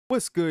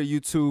What's good,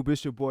 YouTube?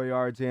 It's your boy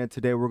RJ, and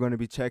today we're going to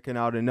be checking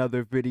out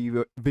another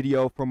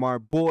video from our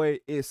boy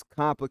It's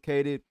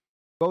Complicated.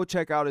 Go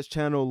check out his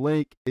channel.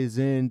 Link is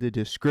in the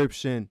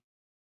description.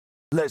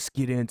 Let's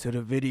get into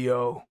the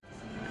video.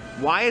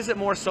 Why is it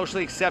more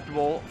socially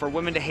acceptable for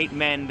women to hate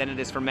men than it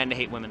is for men to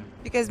hate women?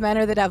 Because men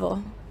are the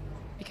devil.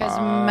 Because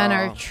men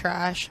are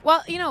trash.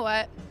 Well, you know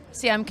what?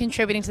 See, I'm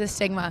contributing to the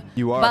stigma.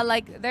 You are. But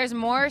like, there's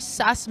more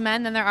sus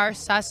men than there are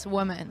sus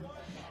women.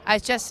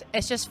 It's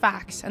just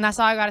facts, and that's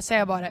all I gotta say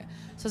about it.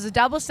 So it's a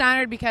double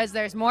standard because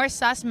there's more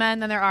sus men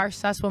than there are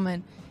sus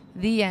women.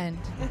 The end.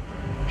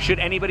 Should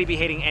anybody be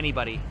hating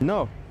anybody?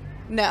 No.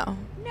 No.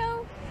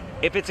 No.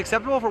 If it's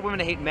acceptable for women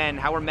to hate men,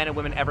 how are men and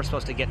women ever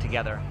supposed to get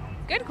together?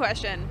 Good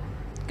question.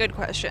 Good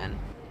question.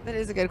 That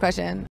is a good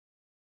question.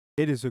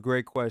 It is a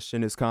great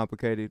question. It's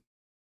complicated.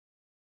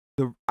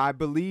 I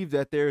believe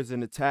that there is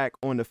an attack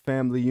on the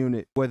family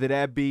unit, whether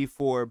that be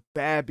for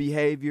bad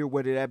behavior,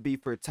 whether that be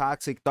for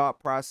toxic thought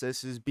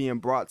processes being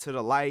brought to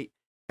the light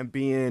and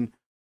being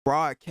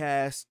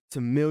broadcast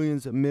to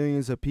millions and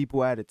millions of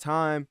people at a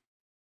time.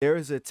 There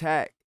is an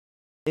attack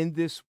in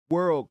this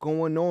world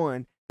going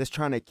on that's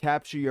trying to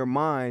capture your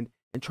mind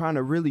and trying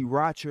to really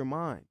rot your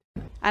mind.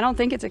 I don't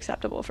think it's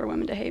acceptable for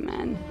women to hate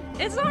men.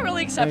 It's not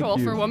really acceptable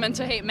for women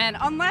to hate men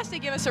unless they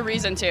give us a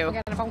reason to. I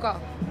got a phone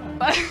call.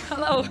 But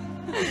hello.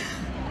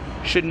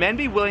 Should men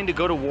be willing to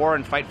go to war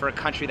and fight for a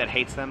country that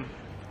hates them?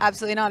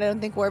 Absolutely not. I don't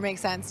think war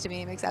makes sense to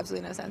me. It makes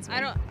absolutely no sense to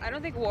me. I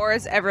don't think war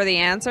is ever the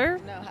answer.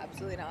 No,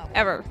 absolutely not.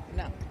 Ever.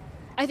 No.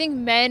 I think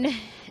men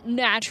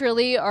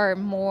naturally are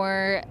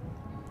more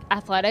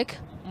athletic,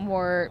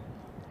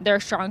 they're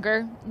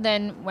stronger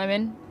than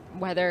women,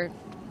 whether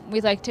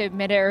we like to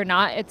admit it or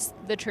not. It's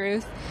the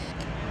truth.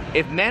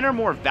 If men are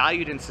more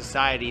valued in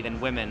society than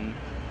women,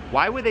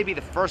 why would they be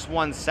the first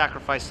ones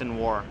sacrificed in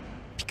war?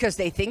 Because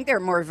they think they're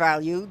more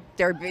valued.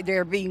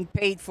 They're being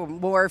paid for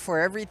more for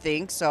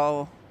everything,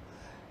 so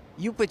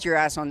you put your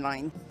ass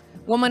online.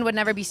 Woman would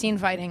never be seen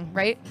fighting,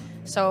 right?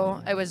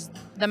 So it was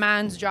the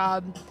man's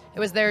job. It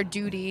was their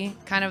duty.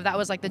 Kind of, that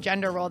was like the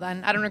gender role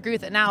then. I don't agree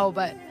with it now,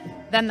 but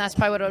then that's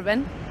probably what it would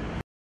have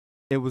been.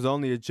 It was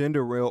only a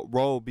gender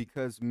role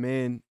because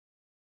men.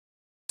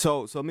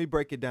 So let me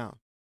break it down.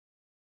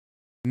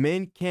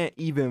 Men can't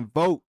even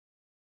vote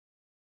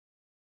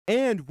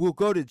and will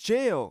go to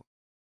jail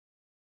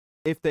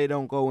if they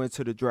don't go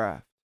into the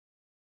draft.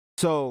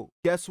 So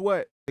guess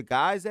what? The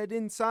guys that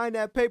didn't sign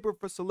that paper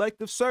for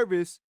selective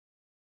service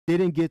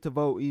didn't get to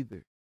vote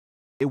either.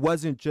 It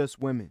wasn't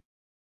just women.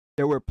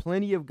 There were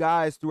plenty of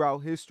guys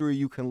throughout history,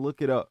 you can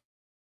look it up,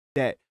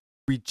 that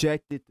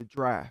rejected the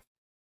draft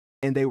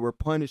and they were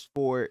punished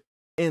for it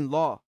in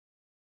law.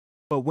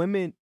 But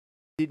women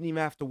didn't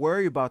even have to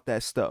worry about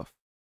that stuff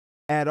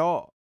at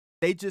all.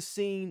 They just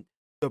seen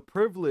the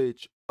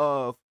privilege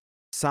of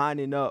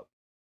signing up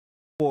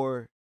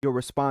for your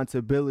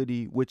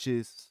responsibility, which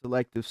is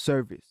selective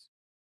service.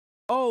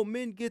 Oh,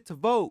 men get to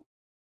vote.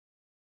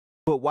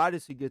 But why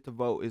does he get to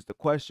vote is the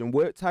question.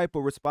 What type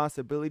of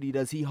responsibility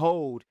does he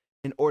hold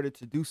in order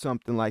to do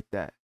something like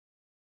that?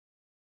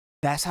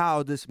 That's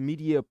how this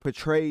media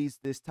portrays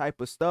this type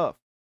of stuff.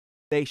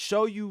 They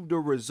show you the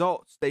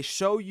results. They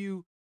show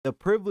you the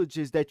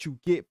privileges that you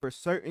get for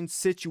certain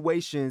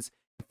situations,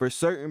 for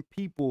certain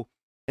people,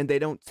 and they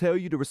don't tell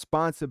you the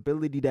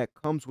responsibility that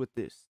comes with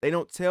this. They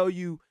don't tell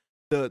you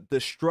the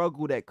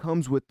struggle that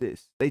comes with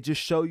this. They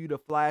just show you the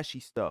flashy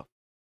stuff.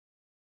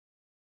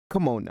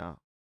 Come on now.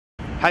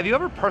 Have you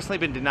ever personally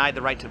been denied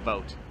the right to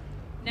vote?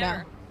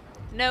 Never.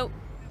 No.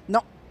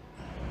 No.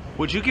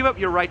 Would you give up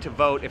your right to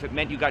vote if it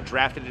meant you got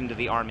drafted into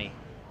the army?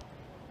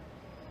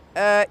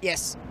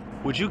 Yes.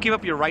 Would you give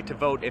up your right to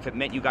vote if it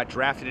meant you got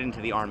drafted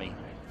into the army?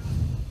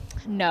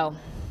 No.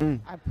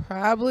 I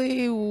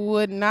probably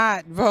would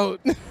not vote.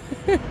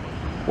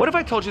 What if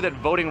I told you that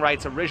voting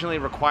rights originally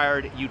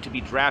required you to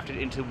be drafted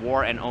into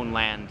war and own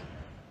land?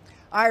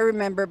 I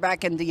remember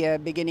back in the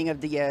beginning of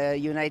the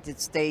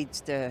United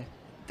States,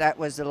 that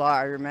was the law.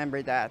 I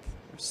remember that.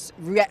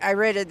 I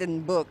read it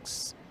in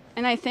books.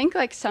 And I think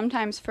like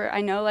sometimes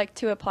I know like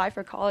to apply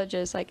for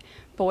colleges, like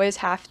boys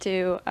have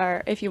to,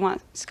 or if you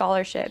want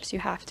scholarships, you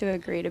have to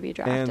agree to be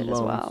drafted as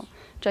well,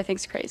 which I think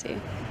is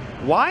crazy.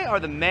 Why are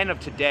the men of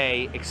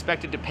today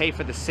expected to pay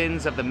for the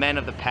sins of the men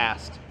of the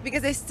past?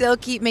 Because they still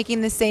keep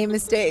making the same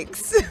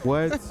mistakes.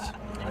 What?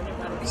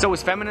 So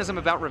is feminism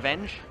about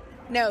revenge?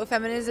 No,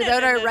 feminism is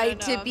about our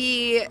right to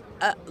be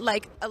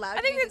like allowed.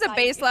 I think there's a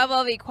base level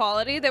of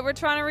equality that we're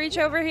trying to reach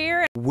over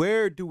here.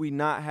 Where do we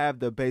not have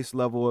the base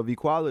level of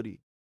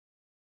equality?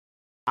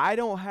 I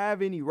don't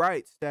have any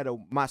rights that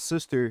my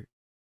sister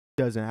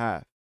doesn't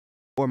have,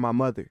 or my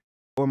mother,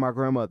 or my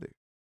grandmother.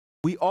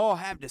 We all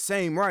have the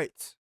same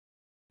rights.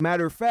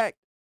 Matter of fact,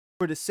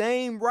 for the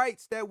same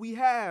rights that we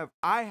have,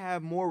 I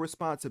have more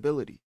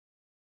responsibility.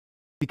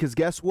 Because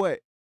guess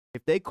what?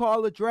 If they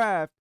call a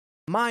draft,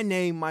 my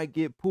name might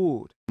get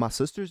pulled. My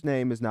sister's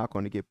name is not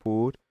going to get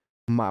pulled.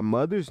 My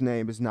mother's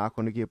name is not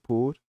going to get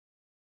pulled.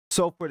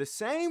 So for the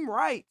same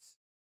rights,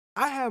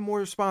 I have more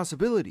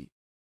responsibility.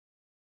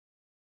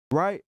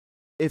 Right?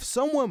 If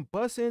someone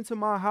busts into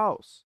my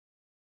house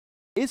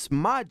It's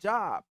my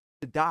job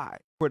to die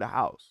for the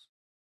house,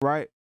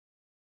 right?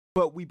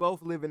 But we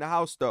both live in the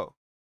house though,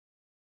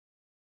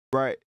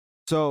 right?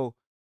 So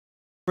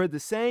for the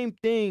same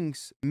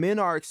things, men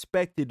are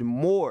expected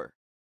more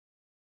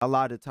a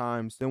lot of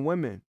times than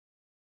women.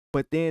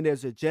 But then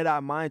there's a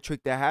Jedi mind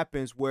trick that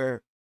happens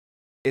where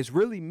it's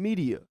really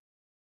media,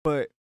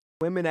 but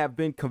women have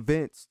been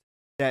convinced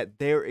that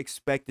they're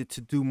expected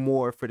to do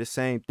more for the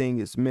same thing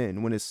as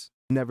men when it's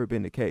never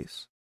been the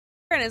case.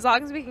 And as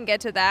long as we can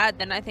get to that,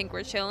 then I think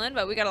we're chilling,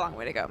 but we got a long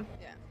way to go.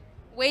 Yeah.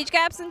 Wage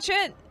gaps and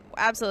shit,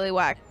 absolutely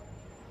whack.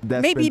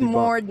 That's maybe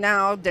more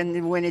now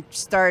than when it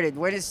started.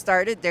 When it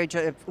started,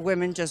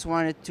 women just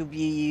wanted to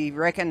be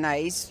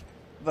recognized,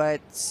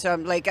 but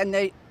some, like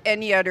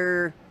any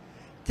other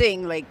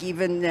thing, like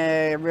even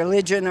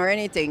religion or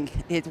anything,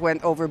 it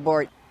went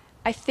overboard.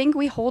 I think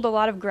we hold a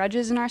lot of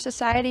grudges in our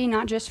society,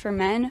 not just for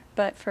men,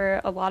 but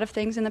for a lot of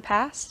things in the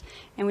past,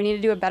 and we need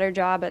to do a better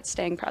job at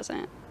staying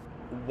present.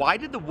 Why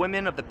did the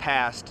women of the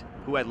past,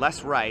 who had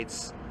less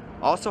rights,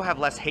 also have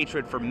less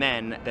hatred for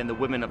men than the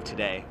women of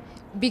today?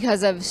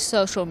 Because of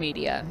social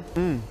media.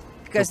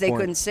 Because they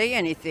couldn't say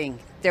anything.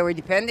 They were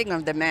depending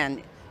on the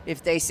man.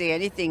 If they say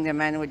anything, the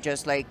man would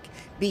just like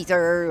beat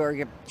her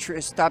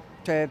or stop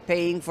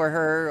paying for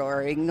her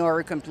or ignore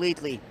her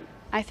completely.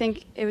 I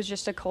think it was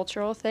just a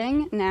cultural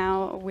thing.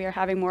 Now we are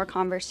having more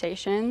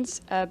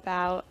conversations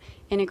about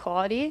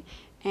inequality,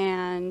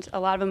 and a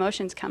lot of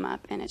emotions come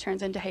up, and it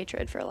turns into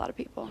hatred for a lot of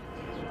people.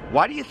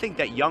 Why do you think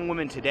that young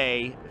women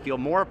today feel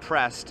more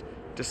oppressed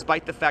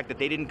despite the fact that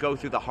they didn't go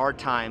through the hard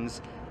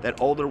times that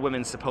older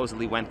women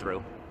supposedly went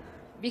through?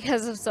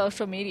 Because of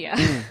social media.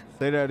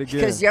 Say that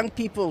again. Because young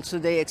people, so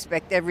they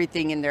expect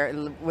everything in there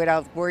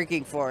without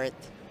working for it.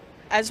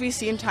 As we've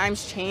seen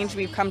times change,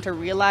 we've come to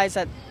realize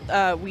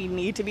that we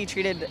need to be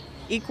treated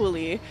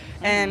equally.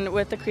 And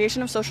with the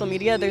creation of social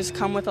media, there's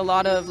come with a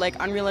lot of like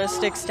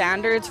unrealistic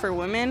standards for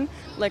women,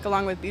 like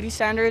along with beauty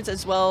standards,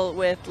 as well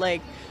with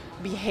like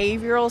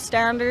behavioral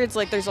standards.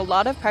 Like there's a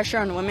lot of pressure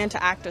on women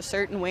to act a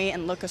certain way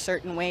and look a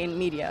certain way in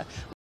media.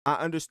 I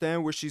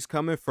understand where she's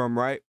coming from,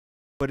 right?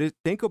 But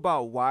think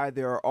about why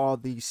there are all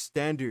these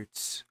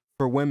standards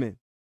for women.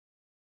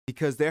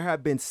 Because there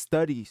have been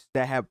studies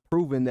that have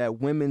proven that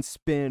women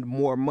spend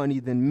more money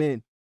than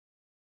men.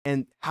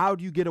 And how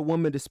do you get a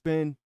woman to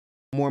spend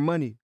more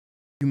money?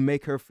 You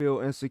make her feel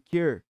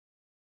insecure.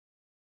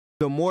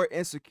 The more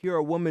insecure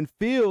a woman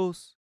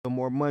feels, the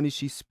more money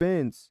she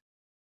spends.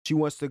 She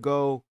wants to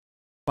go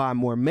buy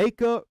more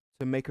makeup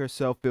to make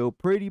herself feel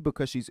pretty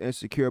because she's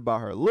insecure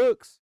about her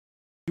looks.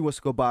 She wants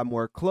to go buy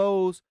more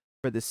clothes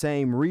for the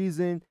same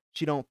reason.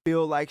 She don't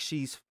feel like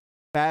she's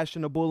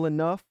fashionable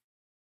enough.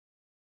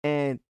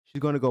 And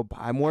she's going to go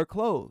buy more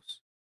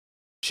clothes.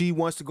 She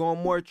wants to go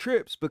on more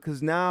trips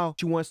because now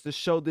she wants to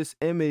show this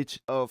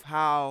image of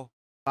how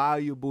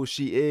valuable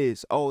she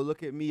is. Oh,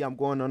 look at me. I'm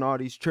going on all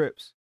these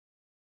trips.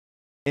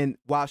 And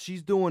while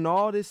she's doing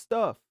all this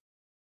stuff,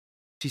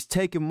 she's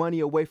taking money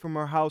away from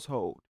her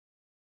household,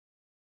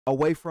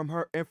 away from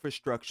her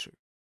infrastructure.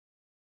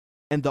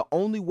 And the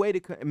only way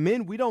to,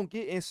 men, we don't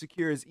get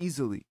insecure as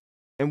easily.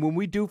 And when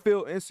we do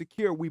feel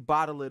insecure, we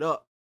bottle it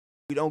up.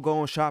 We don't go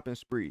on shopping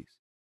sprees.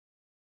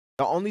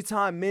 The only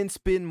time men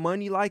spend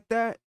money like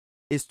that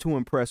is to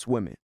impress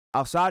women.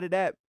 Outside of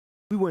that,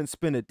 we wouldn't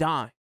spend a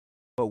dime.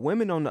 But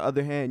women, on the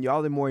other hand,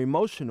 y'all are more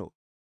emotional.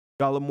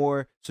 Y'all are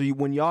more, so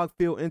when y'all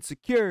feel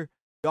insecure,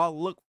 y'all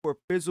look for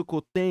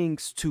physical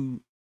things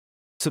to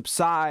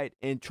subside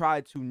and try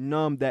to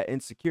numb that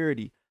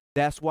insecurity.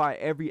 That's why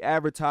every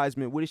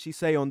advertisement, what did she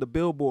say on the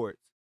billboards?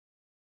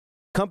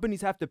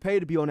 Companies have to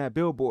pay to be on that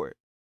billboard.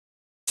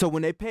 So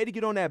when they pay to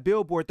get on that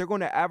billboard, they're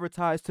going to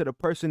advertise to the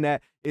person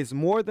that is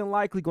more than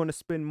likely going to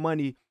spend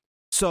money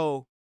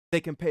so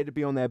they can pay to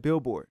be on that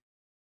billboard.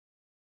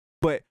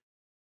 But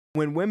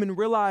when women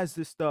realize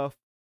this stuff,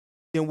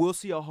 then we'll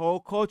see a whole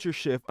culture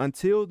shift.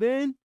 Until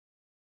then,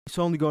 it's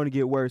only going to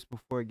get worse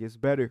before it gets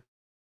better.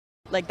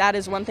 Like that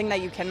is one thing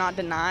that you cannot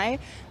deny.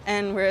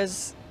 And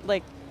whereas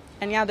like,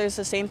 and yeah, there's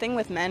the same thing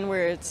with men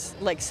where it's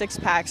like six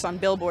packs on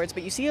billboards,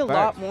 but you see a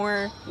lot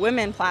more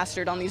women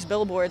plastered on these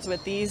billboards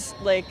with these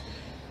like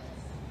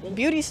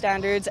beauty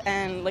standards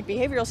and like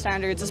behavioral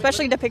standards,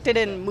 especially depicted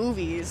in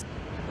movies.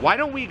 Why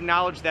don't we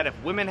acknowledge that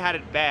if women had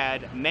it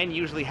bad, men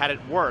usually had it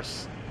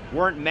worse?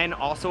 Weren't men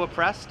also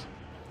oppressed?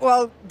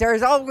 Well,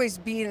 there's always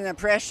been an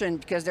oppression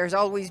because there's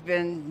always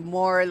been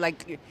more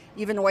like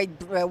even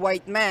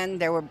white men,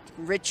 they were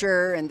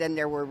richer and then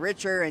there were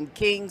richer and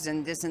kings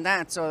and this and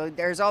that. So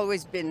there's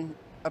always been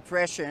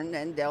oppression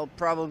and there'll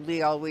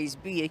probably always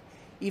be,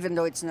 even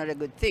though it's not a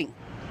good thing.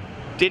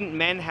 Didn't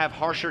men have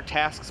harsher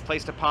tasks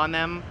placed upon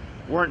them?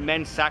 Weren't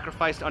men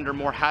sacrificed under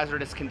more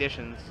hazardous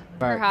conditions?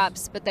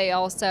 Perhaps, but they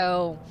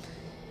also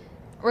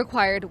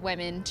required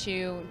women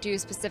to do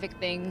specific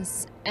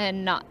things,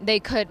 and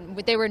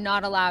they were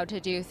not allowed to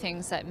do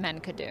things that men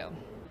could do.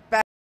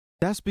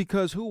 That's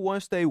because who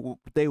wants they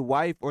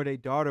wife or their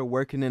daughter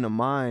working in a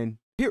mine?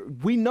 Here,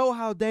 we know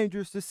how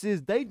dangerous this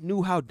is. They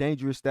knew how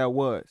dangerous that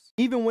was.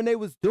 Even when they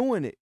was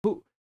doing it,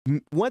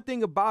 One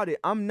thing about it,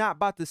 I'm not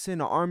about to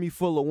send an army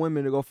full of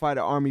women to go fight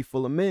an army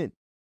full of men.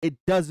 It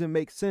doesn't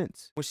make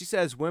sense. When she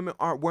says women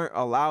weren't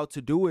allowed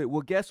to do it,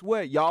 well, guess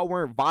what? Y'all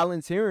weren't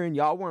volunteering.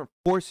 Y'all weren't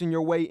forcing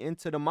your way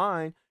into the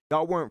mine.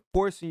 Y'all weren't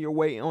forcing your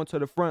way onto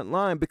the front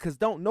line because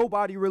don't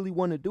nobody really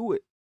want to do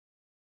it.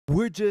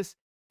 We're just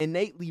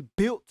innately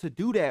built to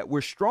do that.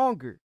 We're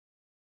stronger.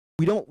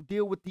 We don't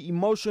deal with the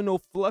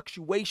emotional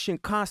fluctuation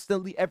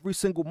constantly every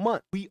single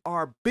month. We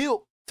are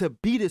built to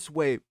be this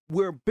way.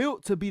 We're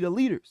built to be the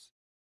leaders.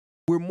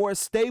 We're more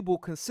stable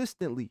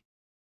consistently.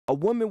 A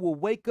woman will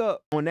wake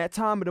up on that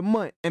time of the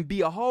month and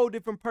be a whole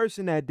different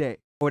person that day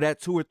or that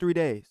 2 or 3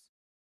 days.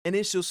 And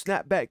then she'll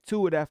snap back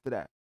to it after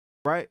that,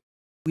 right?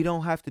 We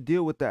don't have to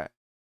deal with that.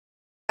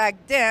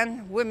 Back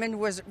then, women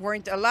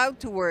weren't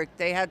allowed to work.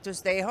 They had to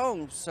stay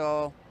home.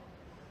 So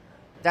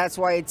that's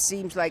why it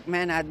seems like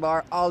men had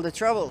all the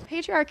trouble.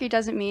 Patriarchy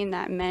doesn't mean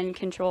that men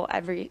control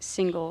every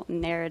single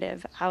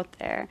narrative out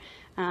there.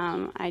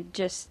 I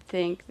just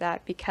think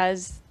that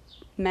because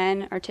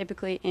men are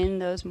typically in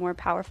those more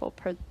powerful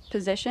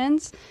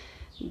positions,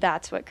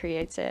 that's what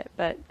creates it.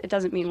 But it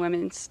doesn't mean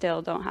women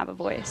still don't have a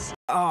voice.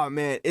 Oh,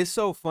 man, it's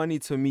so funny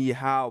to me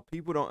how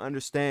people don't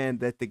understand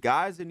that the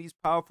guys in these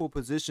powerful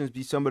positions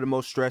be some of the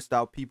most stressed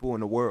out people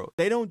in the world.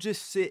 They don't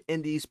just sit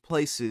in these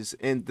places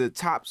in the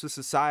tops of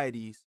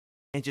societies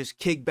and just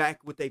kick back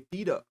with their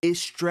feet up. It's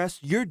stress.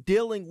 You're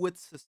dealing with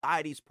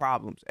society's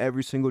problems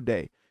every single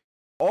day.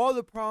 All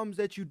the problems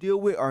that you deal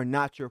with are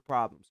not your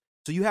problems.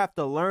 So you have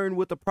to learn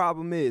what the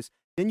problem is.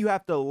 Then you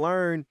have to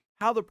learn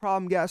how the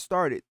problem got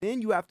started.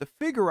 Then you have to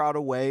figure out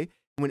a way,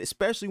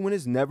 especially when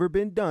it's never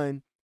been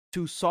done,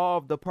 to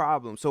solve the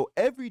problem. So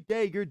every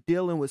day you're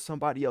dealing with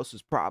somebody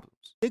else's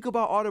problems. Think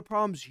about all the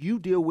problems you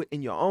deal with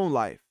in your own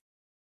life.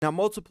 Now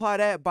multiply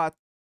that by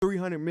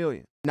 300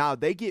 million. Now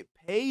they get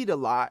paid a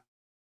lot.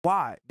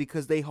 Why?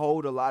 Because they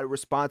hold a lot of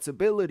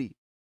responsibility.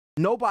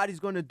 Nobody's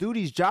going to do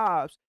these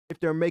jobs if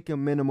they're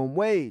making minimum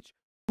wage.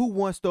 Who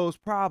wants those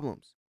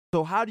problems?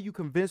 So how do you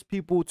convince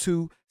people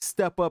to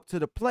step up to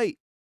the plate?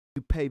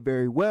 You pay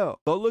very well.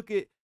 Go look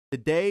at the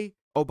day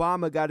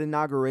Obama got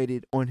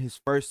inaugurated on his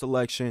first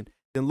election.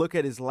 Then look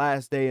at his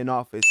last day in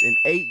office. In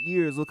 8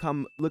 years, look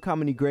how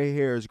many gray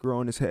hairs grow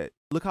on his head.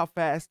 Look how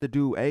fast the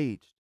dude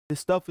aged. This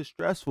stuff is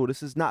stressful.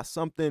 This is not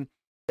something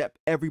that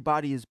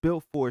everybody is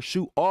built for.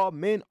 Shoot, all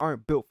men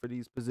aren't built for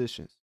these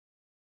positions.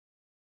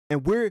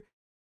 And we're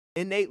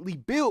innately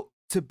built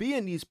to be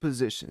in these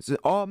positions. And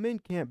all men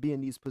can't be in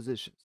these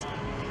positions.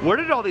 Where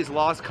did all these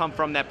laws come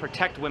from that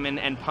protect women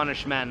and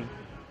punish men?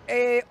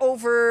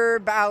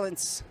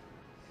 Overbalance.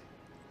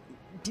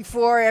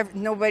 Before,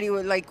 nobody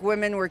would, like,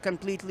 women were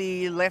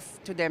completely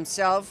left to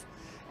themselves,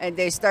 and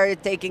they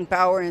started taking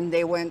power and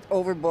they went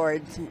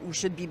overboard. We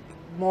should be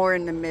more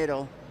in the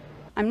middle.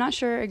 I'm not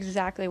sure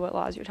exactly what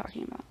laws you're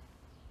talking about.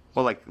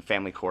 Well, like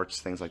family courts,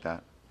 things like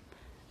that.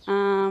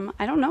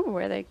 I don't know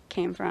where they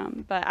came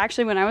from, but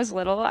actually when I was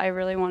little, I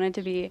really wanted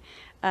to be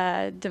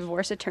a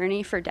divorce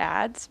attorney for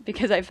dads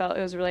because I felt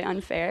it was really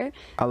unfair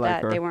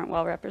that they weren't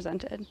well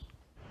represented.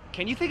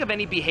 Can you think of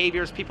any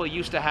behaviors people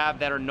used to have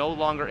that are no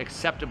longer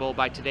acceptable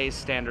by today's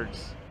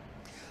standards?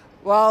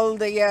 Well,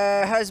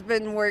 the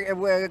husband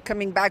were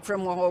coming back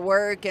from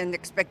work and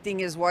expecting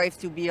his wife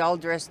to be all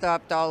dressed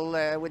up, all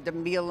with the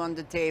meal on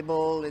the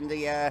table and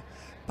the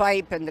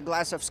pipe and the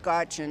glass of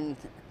scotch, and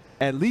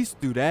at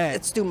least do that.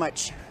 It's too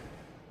much.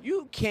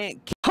 You can't.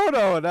 Hold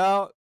on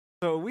now.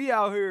 So we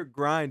out here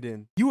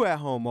grinding. You at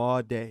home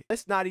all day.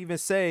 Let's not even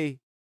say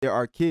there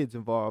are kids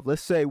involved.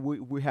 Let's say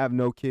we have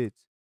no kids.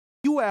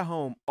 You at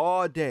home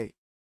all day.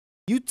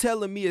 You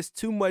telling me it's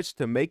too much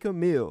to make a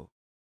meal,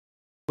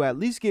 but at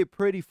least get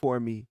pretty for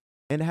me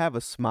and have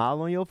a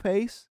smile on your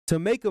face? To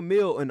make a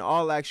meal, in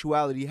all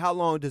actuality, how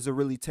long does it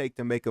really take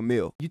to make a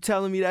meal? You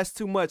telling me that's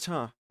too much,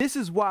 huh? This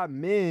is why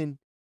men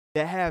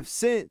that have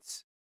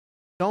sense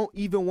don't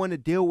even want to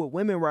deal with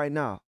women right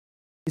now.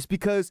 It's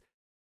because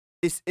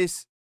it's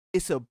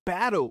a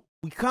battle.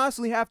 We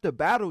constantly have to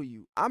battle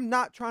you. I'm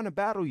not trying to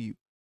battle you.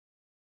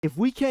 If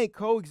we can't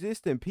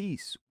coexist in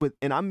peace,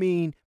 and I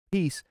mean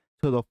peace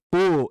to the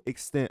full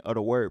extent of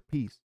the word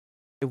peace,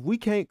 if we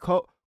can't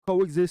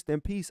coexist in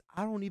peace,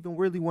 I don't even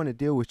really want to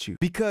deal with you,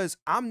 because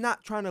I'm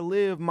not trying to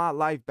live my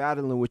life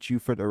battling with you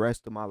for the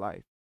rest of my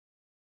life.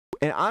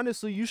 And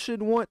honestly, you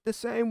shouldn't want the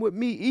same with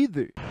me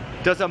either.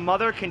 Does a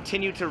mother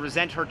continue to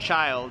resent her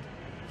child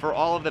for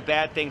all of the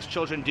bad things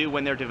children do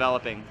when they're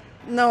developing?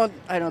 No,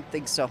 I don't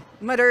think so.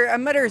 A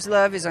mother's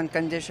love is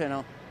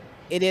unconditional.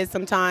 It is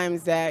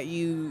sometimes that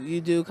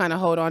you do kind of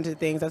hold on to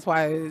things. That's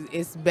why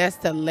it's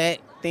best to let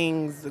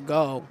things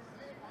go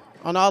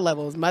on all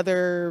levels.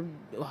 Mother,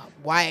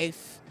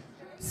 wife,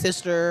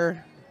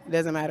 sister, it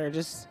doesn't matter.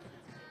 Just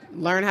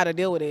learn how to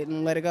deal with it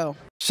and let it go.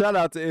 Shout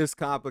out to It's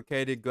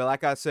Complicated.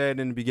 Like I said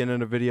in the beginning of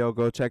the video,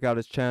 go check out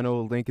his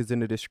channel. Link is in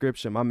the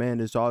description. My man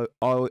is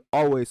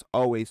always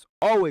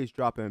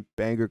dropping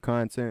banger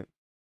content.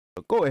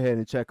 So go ahead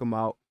and check him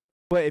out.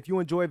 But if you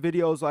enjoy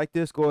videos like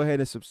this, go ahead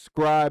and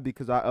subscribe,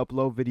 because I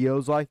upload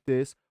videos like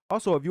this.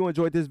 Also, if you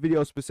enjoyed this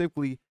video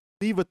specifically,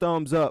 leave a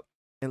thumbs up.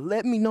 And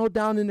let me know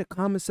down in the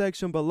comment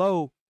section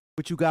below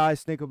what you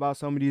guys think about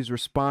some of these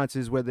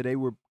responses, whether they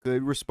were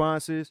good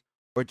responses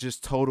or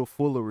just total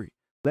foolery.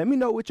 Let me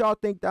know what y'all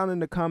think down in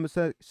the comment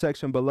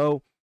section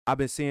below. I've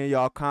been seeing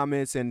y'all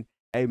comments, and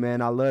hey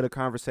man, I love the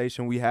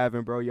conversation we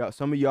having, bro. Y'all,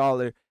 some of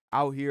y'all are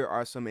out here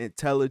are some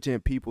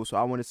intelligent people, so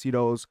I want to see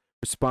those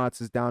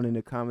responses down in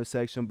the comment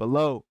section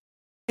below.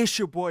 It's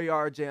your boy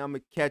RJ. I'm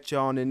gonna catch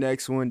y'all on the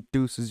next one.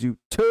 Deuces, you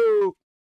too.